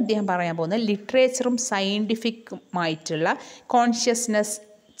agreement. ഇനി അദ്ദേഹം പറയാൻ പോകുന്നത് ലിറ്ററേച്ചറും സയൻറ്റിഫിക്കുമായിട്ടുള്ള consciousness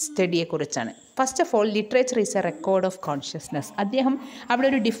സ്റ്റഡിയെക്കുറിച്ചാണ്. First of all, literature is A record of consciousness. അദ്ദേഹം അവിടെ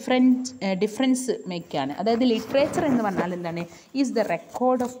ഒരു ഡിഫറൻസ് മേക്കാണ്. അതായത് ലിറ്ററേച്ചർ എന്ന് പറഞ്ഞാൽ എന്താണ്, is the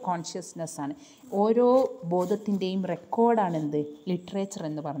record of consciousness ആണ്. ഓരോ ബോധത്തിൻ്റെയും റെക്കോർഡാണ് എന്ത്, ലിറ്ററേച്ചർ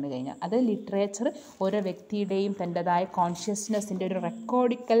എന്ന് പറഞ്ഞു കഴിഞ്ഞാൽ. അത് ലിറ്ററേച്ചർ ഓരോ വ്യക്തിയുടെയും തൻ്റെതായ കോൺഷ്യസ്നെസ്സിൻ്റെ ഒരു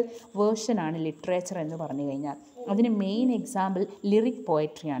റെക്കോർഡിക്കൽ വേർഷനാണ് ലിറ്ററേച്ചർ എന്ന് പറഞ്ഞു കഴിഞ്ഞാൽ. അതിന് main example lyric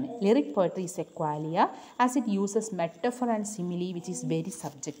പോയട്രിയാണ്. Lyric poetry is A ക്വാലിയ as it uses metaphor and simile which is very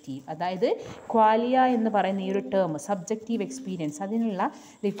subjective. അതായത് ക്വാലിയ എന്ന് പറയുന്ന ഈ ഒരു ടേം സബ്ജക്റ്റീവ് എക്സ്പീരിയൻസ്, അതിനുള്ള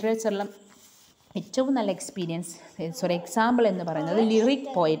ലിറ്ററേച്ചറിലും ഏറ്റവും നല്ല എക്സാമ്പിൾ എന്ന് പറയുന്നത് ലിറിക്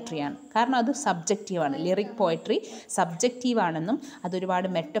പോയട്രിയാണ്. കാരണം അത് സബ്ജക്റ്റീവാണ്. ലിറിക് പോയട്രി സബ്ജക്റ്റീവാണെന്നും അതൊരുപാട്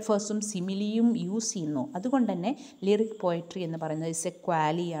മെറ്റഫേഴ്സും സിമിലിയും യൂസ് ചെയ്യുന്നു. അതുകൊണ്ട് തന്നെ ലിറിക് പോയട്രി എന്ന് പറയുന്നത് ഇസ് എ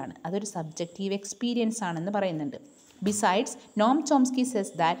ക്വാലിയാണ്, അതൊരു സബ്ജക്റ്റീവ് എക്സ്പീരിയൻസ് ആണെന്ന് പറയുന്നുണ്ട്. Besides, Noam Chomsky says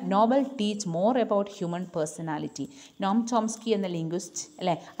that novel teach more about human personality. Noam Chomsky എന്ന ലിംഗ്വിസ്റ്റ്,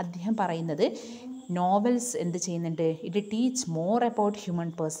 അല്ലേ, അദ്ദേഹം പറയുന്നത് നോവൽസ് എന്ത് ചെയ്യുന്നുണ്ട്, it teach more about human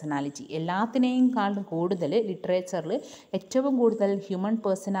personality. എല്ലാത്തിനേക്കാളും കൂടുതൽ ലിറ്ററേച്ചറിൽ ഏറ്റവും കൂടുതൽ ഹ്യൂമൻ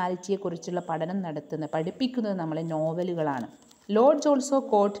പേഴ്സണാലിറ്റിയെക്കുറിച്ചുള്ള പഠനം പഠിപ്പിക്കുന്നത് നമ്മളെ നോവലുകളാണ്. Lodge also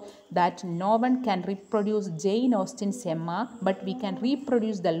quote that no one can reproduce Jane Austen's Emma, but we can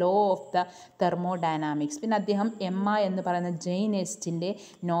reproduce the law of the thermodynamics. പിന്നെ അദ്ദേഹം എമ്മ എന്ന് പറയുന്ന ജെയിൻ ഓസ്റ്റിൻ്റെ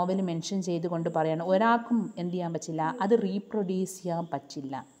നോവൽ മെൻഷൻ ചെയ്തുകൊണ്ട് പറയാണ്, ഒരാൾക്കും എന്ത് ചെയ്യാൻ പറ്റില്ല, അത് റീപ്രൊഡ്യൂസ് ചെയ്യാൻ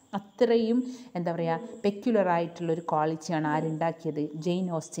പറ്റില്ല. അത്രയും എന്താ പറയുക പെക്യുലറായിട്ടുള്ളൊരു ക്വാളിറ്റിയാണ് ആരുണ്ടാക്കിയത്, ജെയിൻ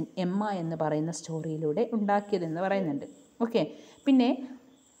ഓസ്റ്റിൻ എമ്മ എന്ന് പറയുന്ന സ്റ്റോറിയിലൂടെ ഉണ്ടാക്കിയതെന്ന് പറയുന്നുണ്ട്. ഓക്കെ, പിന്നെ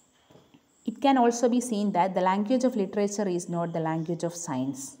it can also be seen that the language of literature is not the language of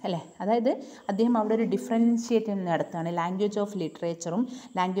science, അല്ലേ? അതായത് അദ്ദേഹം അവിടെ ഒരു ഡിഫറൻഷിയേറ്റ് നടത്തുകയാണ്. ലാംഗ്വേജ് ഓഫ് ലിറ്ററേച്ചറും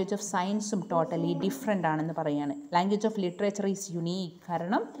ലാംഗ്വേജ് ഓഫ് സയൻസും ടോട്ടലി ഡിഫറെൻ്റ് ആണെന്ന് പറയുകയാണ്. Language of literature is unique,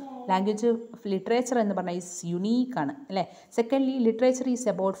 കാരണം ലാംഗ്വേജ് ഓഫ് ലിറ്ററേച്ചർ എന്ന് പറഞ്ഞാൽ ഈസ് യുണീക്കാണ്, അല്ലേ? Secondly literature is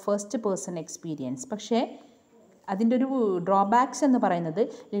about first person experience. പക്ഷേ അതിൻ്റെ ഒരു ഡ്രോബാക്സ് എന്ന് പറയുന്നത്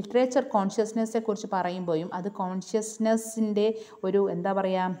ലിറ്ററേച്ചർ കോൺഷ്യസ്നെസ്സെക്കുറിച്ച് പറയുമ്പോഴും അത് കോൺഷ്യസ്നെസ്സിൻ്റെ ഒരു എന്താ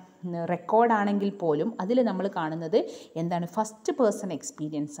പറയുക റെക്കോർഡാണെങ്കിൽ പോലും അതിൽ നമ്മൾ കാണുന്നത് എന്താണ്, ഫസ്റ്റ് പേഴ്സൺ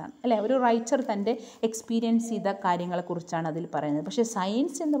എക്സ്പീരിയൻസ് ആണ്, അല്ലേ? ഒരു റൈറ്റർ തൻ്റെ എക്സ്പീരിയൻസ് ചെയ്ത കാര്യങ്ങളെക്കുറിച്ചാണ് അതിൽ പറയുന്നത്. പക്ഷേ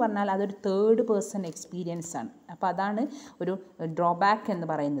സയൻസ് എന്ന് പറഞ്ഞാൽ അതൊരു തേർഡ് പേഴ്സൺ എക്സ്പീരിയൻസ് ആണ്. അപ്പോൾ അതാണ് ഒരു ഡ്രോബാക്ക് എന്ന്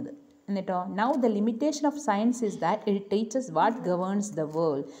പറയുന്നത്. എന്നിട്ടോ, now the limitation of science is that it teaches what governs the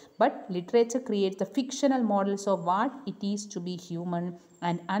world, but literature creates the fictional models of what it is to be human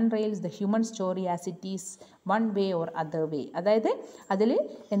and unrails the human story as it is one way or other way. അതായത് അതിൽ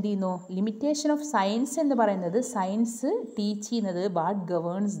എന്ത് ചെയ്യുന്നു, limitation of science എന്ന് പറയുന്നത് science teach ചെയ്യുന്നത് what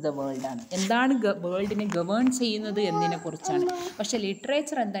ഗവേൺസ് the world ആണ്, എന്താണ് വേൾഡിനെ govern ചെയ്യുന്നത് എന്നതിനെക്കുറിച്ചാണ്. പക്ഷേ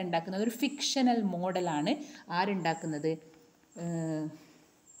ലിറ്ററേച്ചർ എന്താ ഉണ്ടാക്കുന്നത്, ഒരു ഫിക്ഷണൽ മോഡലാണ് ആരുണ്ടാക്കുന്നത്,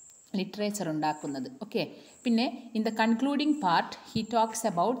 ലിറ്ററേച്ചർ ഉണ്ടാക്കുന്നത്. ഓക്കെ, പിന്നെ in the concluding part he talks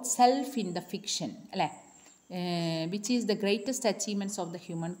about self in the fiction, അല്ലേ? Which is the greatest achievements of the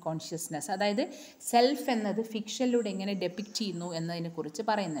human consciousness. അതായത് സെൽഫ് എന്നത് ഫിക്ഷനിലൂടെ എങ്ങനെ ഡെപ്പിക്റ്റ് ചെയ്യുന്നു എന്നതിനെക്കുറിച്ച്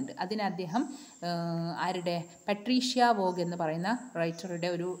പറയുന്നുണ്ട്. അതിന് അദ്ദേഹം ആരുടെ പട്രീഷ്യ വോഗ് എന്ന് പറയുന്ന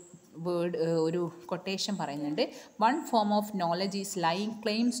റൈറ്ററുടെ ഒരു കൊട്ടേഷൻ പറയുന്നുണ്ട്. One form of knowledge is lying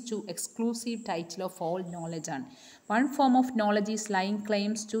claims to exclusive title of all knowledge ആണ്. One form of knowledge is lying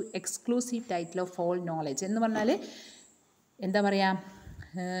claims to exclusive title of all knowledge എന്ന് പറഞ്ഞാൽ എന്താ പറയുക,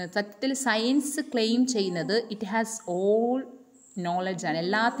 സത്യത്തിൽ സയൻസ് ക്ലെയിം ചെയ്യുന്നത് ഇറ്റ് ഹാസ് ഓൾ നോളജാണ്.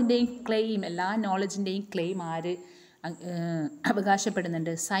 എല്ലാത്തിൻ്റെയും claim, എല്ലാ നോളജിൻ്റെയും claim ആര്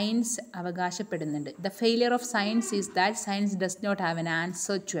അവകാശപ്പെടുന്നുണ്ട്, science അവകാശപ്പെടുന്നുണ്ട്. The failure of science is that science does not have an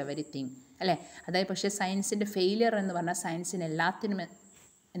answer to everything, അല്ലേ? അതായത് പക്ഷേ സയൻസിൻ്റെ ഫെയിലിയർ എന്ന് പറഞ്ഞാൽ സയൻസിന് എല്ലാത്തിനും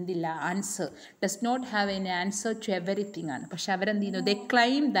എന്തില്ല, answer does not have an answer to everything ആണ്. പക്ഷെ അവരെന്ത് ചെയ്യുന്നു, ദേ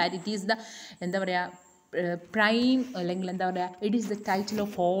claim that it is the എന്താ പറയുക പ്രൈം, അല്ലെങ്കിൽ എന്താ പറയുക, it is the title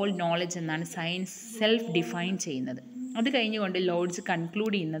of all knowledge എന്നാണ് സയൻസ് സെൽഫ് ഡിഫൈൻ ചെയ്യുന്നത്. അത് കഴിഞ്ഞുകൊണ്ട് ലോഡ്സ്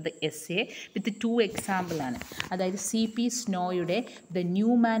കൺക്ലൂഡ് ചെയ്യുന്നത് എസ്സേ വിത്ത് 2 എക്സാമ്പിളാണ്. അതായത് CP സ്നോയുടെ ദ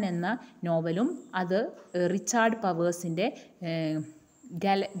ന്യൂ മാൻ എന്ന നോവലും അത് റിച്ചാർഡ് പവേഴ്സിൻ്റെ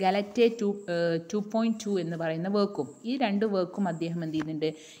ഗലറ്റെ 2.2 എന്ന് പറയുന്ന വർക്കും. ഈ 2 വർക്കും അദ്ദേഹം എന്ത് ചെയ്യുന്നുണ്ട്,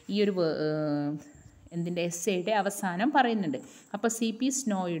 ഈ ഒരു എന്തിൻ്റെ എസ്സേയുടെ അവസാനം പറയുന്നുണ്ട്. അപ്പോൾ CP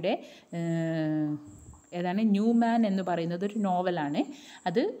സ്നോയുടെ ഏതാണ് ന്യൂ മാൻ എന്ന് പറയുന്നത് ഒരു നോവലാണ്.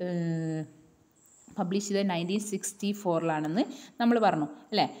 അത് പബ്ലിഷ് ചെയ്തത് 1964 നമ്മൾ പറഞ്ഞു,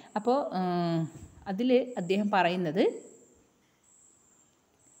 അല്ലേ? അപ്പോൾ അതിൽ അദ്ദേഹം പറയുന്നത്,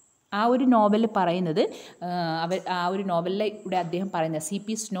 ആ ഒരു നോവലിൽ പറയുന്നത്, ആ ഒരു നോവലിലൂടെ അദ്ദേഹം പറയുന്നത്,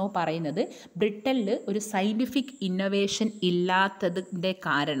 CP സ്നോ പറയുന്നത് ബ്രിട്ടനിൽ ഒരു സയൻറ്റിഫിക് ഇന്നൊവേഷൻ ഇല്ലാത്തതിൻ്റെ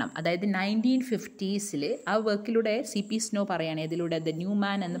കാരണം, അതായത് 1950s ആ വർക്കിലൂടെ CP സ്നോ പറയുകയാണ്. ഇതിലൂടെ ദ ന്യൂ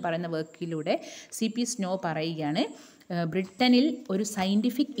മാൻ എന്ന് പറയുന്ന വർക്കിലൂടെ CP സ്നോ പറയുകയാണ്, ബ്രിട്ടനിൽ ഒരു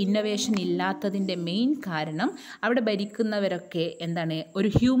സയൻറ്റിഫിക് ഇന്നൊവേഷൻ ഇല്ലാത്തതിൻ്റെ മെയിൻ കാരണം അവിടെ ഭരിക്കുന്നവരൊക്കെ എന്താണ്, ഒരു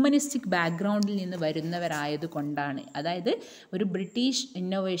ഹ്യൂമനിസ്റ്റിക് ബാക്ക്ഗ്രൗണ്ടിൽ നിന്ന് വരുന്നവരായത് കൊണ്ടാണ്. അതായത് ഒരു ബ്രിട്ടീഷ്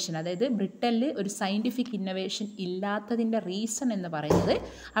ഇന്നൊവേഷൻ, അതായത് ബ്രിട്ടനിൽ ഒരു സയൻറ്റിഫിക് ഇന്നൊവേഷൻ ഇല്ലാത്തതിൻ്റെ റീസൺ എന്ന് പറയുന്നത്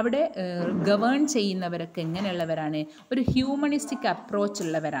അവിടെ ഗവേൺ ചെയ്യുന്നവരൊക്കെ എങ്ങനെയുള്ളവരാണ്, ഒരു ഹ്യൂമനിസ്റ്റിക് അപ്രോച്ച്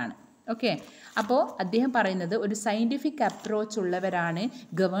ഉള്ളവരാണ്. ഓക്കെ, അപ്പോൾ അദ്ദേഹം പറയുന്നത് ഒരു സയൻറ്റിഫിക് അപ്രോച്ച് ഉള്ളവരാണ്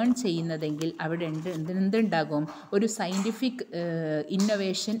ഗവേൺ ചെയ്യുന്നതെങ്കിൽ അവിടെ എന്തുണ്ടാകും, ഒരു സയൻറ്റിഫിക്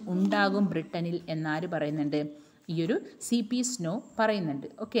ഇന്നൊവേഷൻ ഉണ്ടാകും ബ്രിട്ടനിൽ എന്നാര് പറയുന്നുണ്ട്, ഈ ഒരു CP സ്നോ പറയുന്നുണ്ട്.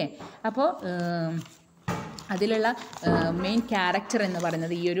 ഓക്കെ, അപ്പോൾ അതിലുള്ള മെയിൻ ക്യാരക്ടർ എന്ന്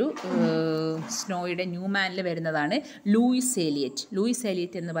പറയുന്നത് ഈ ഒരു സ്നോയുടെ ന്യൂമാനിൽ വരുന്നതാണ് ലൂയിസ്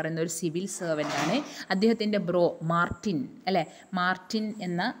ഏലിയറ്റ് എന്ന് പറയുന്ന ഒരു സിവിൽ സെർവൻ്റാണ്. അദ്ദേഹത്തിൻ്റെ ബ്രോ മാർട്ടിൻ, അല്ലേ? മാർട്ടിൻ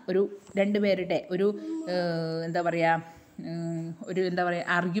എന്ന ഒരു 2 പേരുടെ ഒരു എന്താ പറയുക ഒരു എന്താ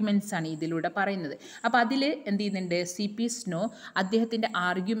പറയുക ആർഗ്യുമെൻറ്റ്സ് ആണ് ഇതിലൂടെ പറയുന്നത്. അപ്പോൾ അതിൽ എന്ത് ചെയ്യുന്നുണ്ട്, CP സ്നോ അദ്ദേഹത്തിൻ്റെ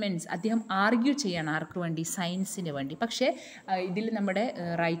ആർഗ്യുമെൻറ്റ്സ് അദ്ദേഹം ആർഗ്യൂ ചെയ്യണം ആർക്ക് വേണ്ടി, സയൻസിന് വേണ്ടി. പക്ഷേ ഇതിൽ നമ്മുടെ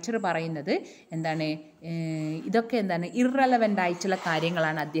റൈറ്റർ പറയുന്നത് എന്താണ്, ഇതൊക്കെ എന്താണ് ഇറലവൻ്റ് ആയിട്ടുള്ള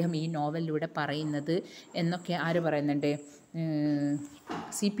കാര്യങ്ങളാണ് അദ്ദേഹം ഈ നോവലിലൂടെ പറയുന്നത് എന്നൊക്കെ ആര് പറയുന്നുണ്ട്,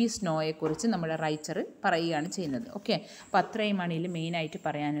 CP സ്നോയെക്കുറിച്ച് നമ്മുടെ റൈറ്റർ പറയുകയാണ് ചെയ്യുന്നത്. ഓക്കെ, അപ്പോൾ അത്രയുമാണ് ഇതിൽ മെയിനായിട്ട്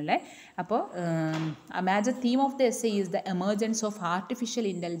പറയാനുള്ളത്. അപ്പോൾ major theme of the essay is the emergence of artificial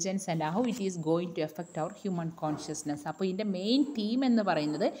intelligence and how it is going to effect our human consciousness. അപ്പോൾ ഇതിൻ്റെ മെയിൻ തീം എന്ന്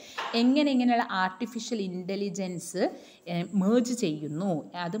പറയുന്നത് എങ്ങനെയുള്ള ആർട്ടിഫിഷ്യൽ ഇൻ്റലിജൻസ് മേർജ് ചെയ്യുന്നു,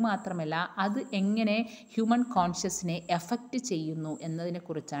 അതുമാത്രമല്ല അത് എങ്ങനെ ഹ്യൂമൻ കോൺഷ്യസിനെ എഫക്റ്റ് ചെയ്യുന്നു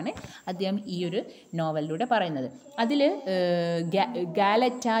എന്നതിനെക്കുറിച്ചാണ് അദ്ദേഹം ഈ ഒരു നോവലിലൂടെ പറയുന്നത്. അതിൽ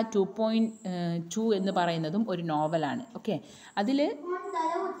ഗാലറ്റ 2.2 എന്ന് പറയുന്നതും ഒരു നോവലാണ്. ഓക്കെ, അതിൽ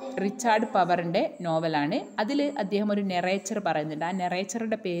റിച്ചാർഡ് പവറിൻ്റെ നോവലാണ്. അതിൽ അദ്ദേഹം ഒരു നെറേച്ചർ പറയുന്നുണ്ട്. ആ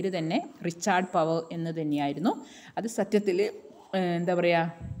നെറേച്ചറുടെ പേര് തന്നെ റിച്ചാർഡ് പവർ എന്ന് തന്നെയായിരുന്നു. അത് സത്യത്തിൽ എന്താ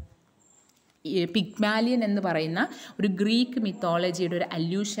പറയുക, പിഗ്മാലിയൻ എന്ന് പറയുന്ന ഒരു ഗ്രീക്ക് മിത്തോളജിയുടെ ഒരു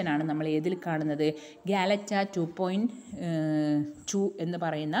അല്യൂഷനാണ് നമ്മൾ ഏതിൽ കാണുന്നത്, ഗാലറ്റ 2.2 എന്ന്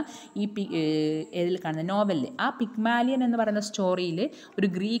പറയുന്ന ഈ ഏതിൽ കാണുന്ന നോവലിൽ. ആ പിഗ്മാലിയൻ എന്ന് പറയുന്ന സ്റ്റോറിയിൽ ഒരു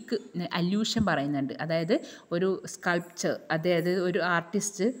ഗ്രീക്ക് അല്യൂഷൻ പറയുന്നുണ്ട്. അതായത് ഒരു സ്കൾപ്ചർ, അതായത് ഒരു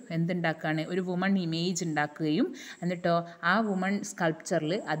ആർട്ടിസ്റ്റ് എന്തുണ്ടാക്കുകയാണ്, ഒരു വുമൺ ഇമേജ് ഉണ്ടാക്കുകയും എന്നിട്ടോ ആ വുമൺ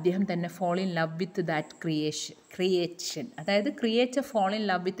സ്കൾപ്ചറിൽ അദ്ദേഹം തന്നെ fall in love with that creation, അതായത് creator fall in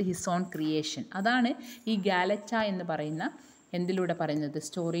love with his own creation. അതാണ് ഈ ഗാലറ്റ എന്ന് പറയുന്ന എന്തിലൂടെ പറയുന്നത്,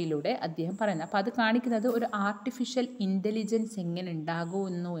 സ്റ്റോറിയിലൂടെ അദ്ദേഹം പറയുന്നത്. അപ്പോൾ അത് കാണിക്കുന്നത് ഒരു ആർട്ടിഫിഷ്യൽ ഇൻ്റലിജൻസ് എങ്ങനെ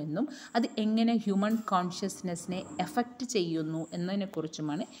ഉണ്ടാകുന്നു എന്നും അത് എങ്ങനെ ഹ്യൂമൻ കോൺഷ്യസ്നെസ്സിനെ എഫക്റ്റ് ചെയ്യുന്നു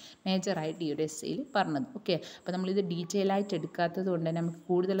എന്നതിനെക്കുറിച്ചുമാണ് മേജറായിട്ട് ഈ ഒരു എസ്സേയിൽ പറഞ്ഞത്. ഓക്കെ, അപ്പോൾ നമ്മളിത് ഡീറ്റെയിൽ ആയിട്ട് എടുക്കാത്തത് കൊണ്ട് തന്നെ നമുക്ക്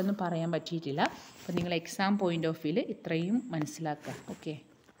കൂടുതലൊന്നും പറയാൻ പറ്റിയിട്ടില്ല. അപ്പോൾ നിങ്ങൾ എക്സാം പോയിൻ്റ് ഓഫ് വ്യൂവിൽ ഇത്രയും മനസ്സിലാക്കുക. Okay,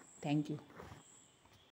 thank you.